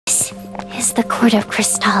This is the Court of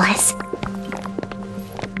Crystallis.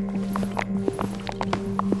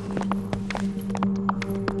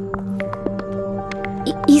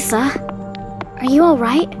 Isa, are you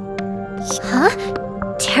alright? Huh?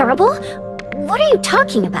 Terrible? What are you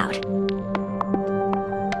talking about?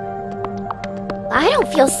 I don't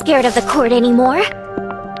feel scared of the court anymore.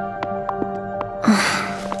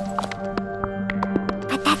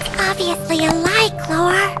 But that's obviously a lie,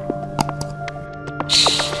 Chlor.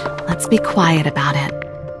 Shh. Let's be quiet about it.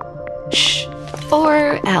 Shh.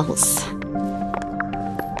 Or else.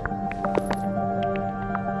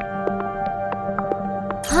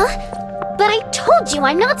 Huh? But I told you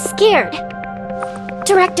I'm not scared!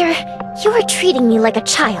 Director, you are treating me like a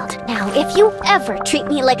child. Now, if you ever treat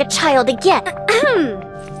me like a child again...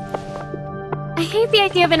 I hate the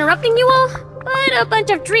idea of interrupting you all, but a bunch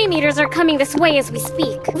of Dream Eaters are coming this way as we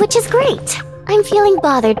speak. Which is great. I'm feeling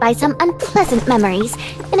bothered by some unpleasant memories,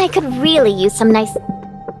 and I could really use some nice...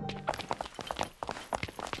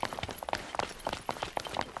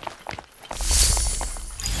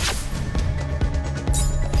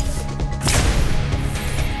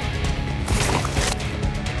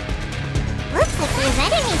 Looks like we're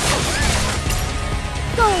ready.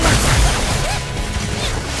 Go away.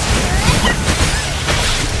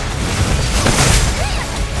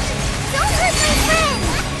 Don't hurt my friend!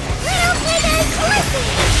 Little Higan Corsi!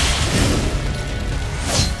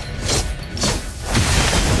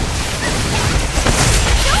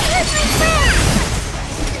 Don't hurt my friend!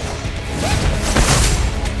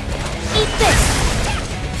 Eat this!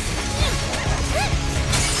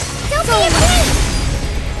 Don't be afraid!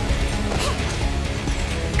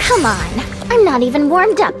 Come on, I'm not even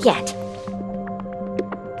warmed up yet.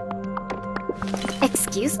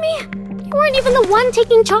 Excuse me? You weren't even the one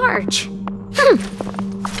taking charge.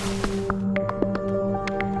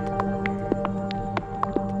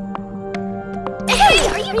 Hey,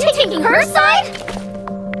 are you taking her side?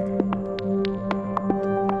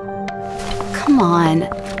 Come on.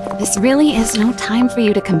 This really is no time for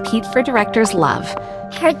you to compete for Director's love.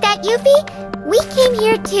 Heard that, Yuffie? We came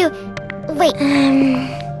here to... Wait,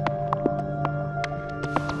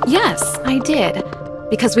 Yes, I did.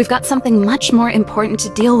 Because we've got something much more important to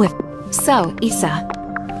deal with. So, Isa,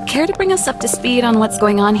 care to bring us up to speed on what's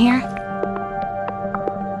going on here?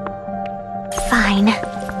 Fine.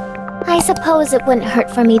 I suppose it wouldn't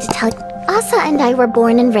hurt for me to tell you. Asa and I were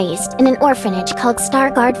born and raised in an orphanage called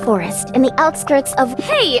Starguard Forest in the outskirts of...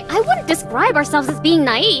 Hey, I wouldn't describe ourselves as being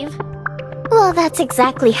naive. Well, that's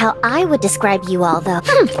exactly how I would describe you all, though.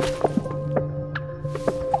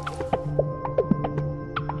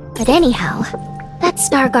 But anyhow, that's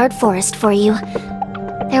Starguard Forest for you.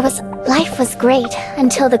 Life was great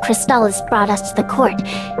until the Crystallis brought us to the court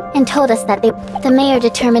and told us that the mayor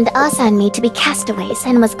determined Asa and me to be castaways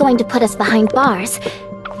and was going to put us behind bars.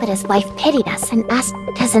 But his wife pitied us and asked,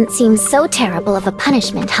 doesn't seem so terrible of a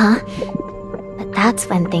punishment, huh? But that's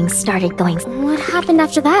when things started going... What happened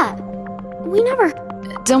after that? We never...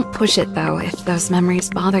 Don't push it, though, if those memories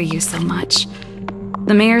bother you so much.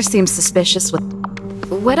 The mayor seems suspicious with...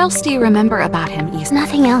 What else do you remember about him, Isa?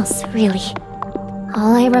 Nothing else, really.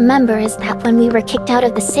 All I remember is that when we were kicked out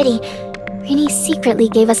of the city, Rini secretly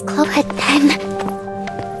gave us Clohead then.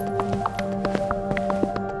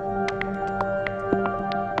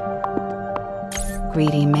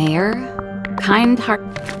 Greedy mayor, kind heart...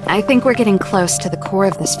 I think we're getting close to the core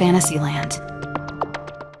of this fantasy land.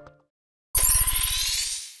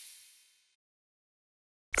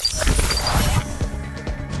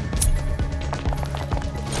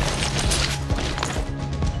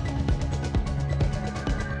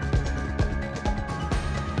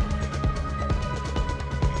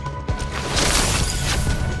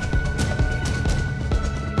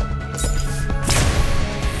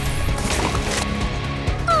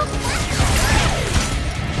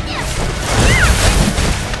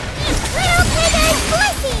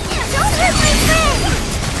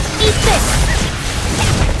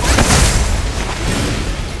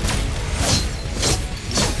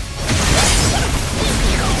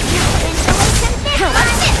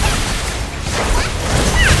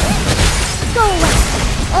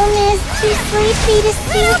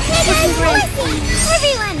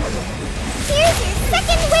 Everyone, here's your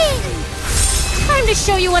second win! Time to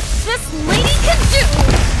show you what this lady can do!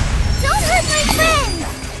 Don't hurt my friend!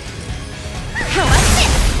 How about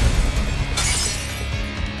this?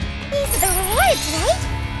 These are the rewards, right?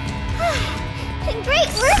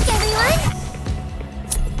 Great work, everyone!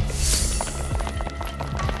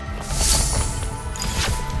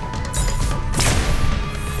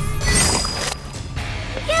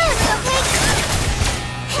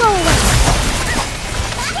 Go away!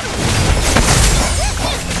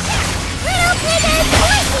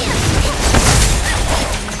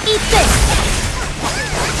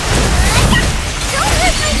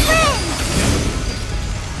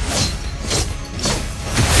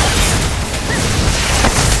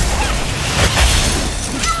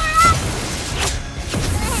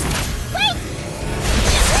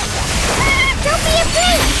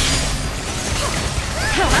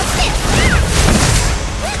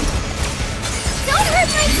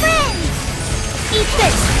 Eat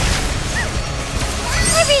this!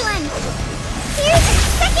 Everyone, here's your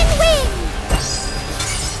second wind!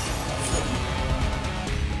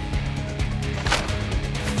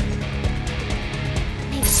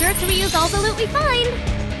 Make sure to reuse all the loot we find!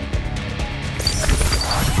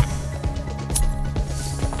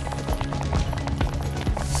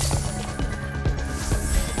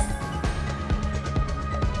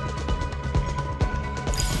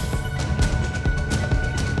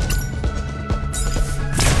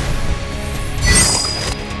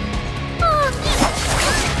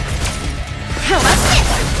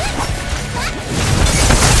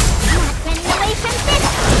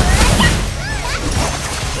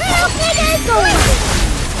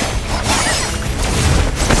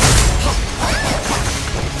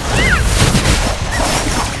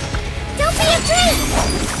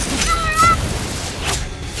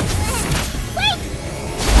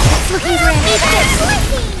 Looking grand.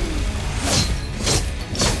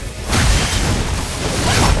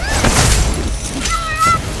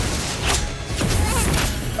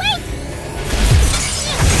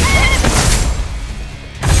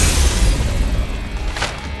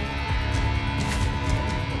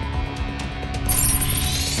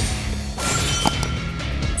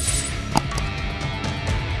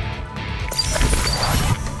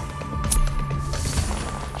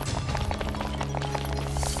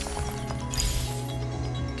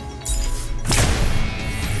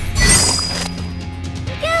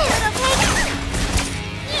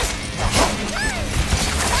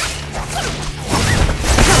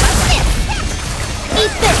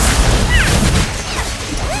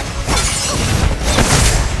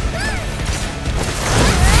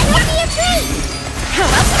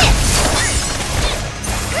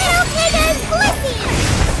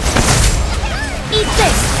 Eat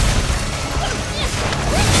this!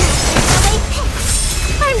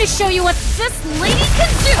 To show you what this lady can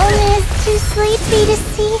do! Ona is too sleepy to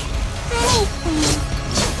see anything.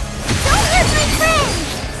 Don't hurt my friends!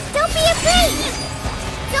 Don't be afraid!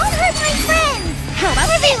 Don't hurt my friends! How about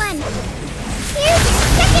everyone? Here's your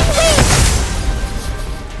second wind!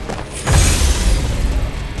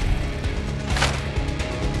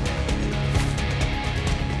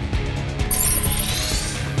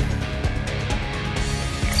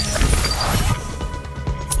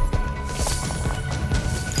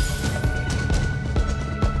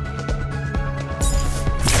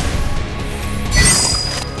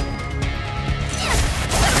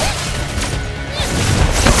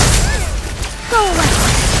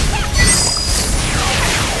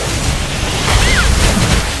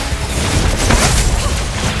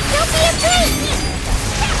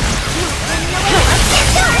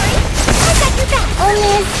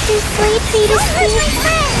 Too sleepy to see.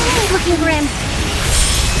 Looking grim.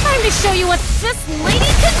 Time to show you what this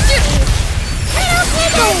lady can do!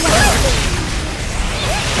 Go away.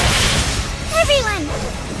 Everyone,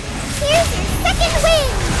 here's your second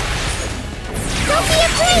wind. Don't be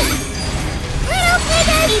afraid. Little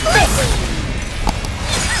Higan, eat this.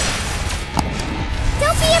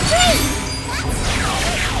 Don't be afraid.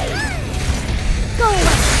 Go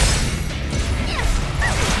away.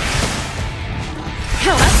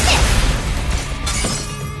 How about this?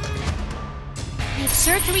 Make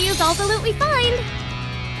sure to reuse all the loot we find.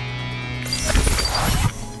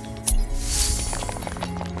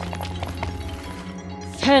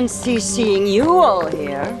 Fancy seeing you all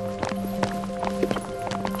here.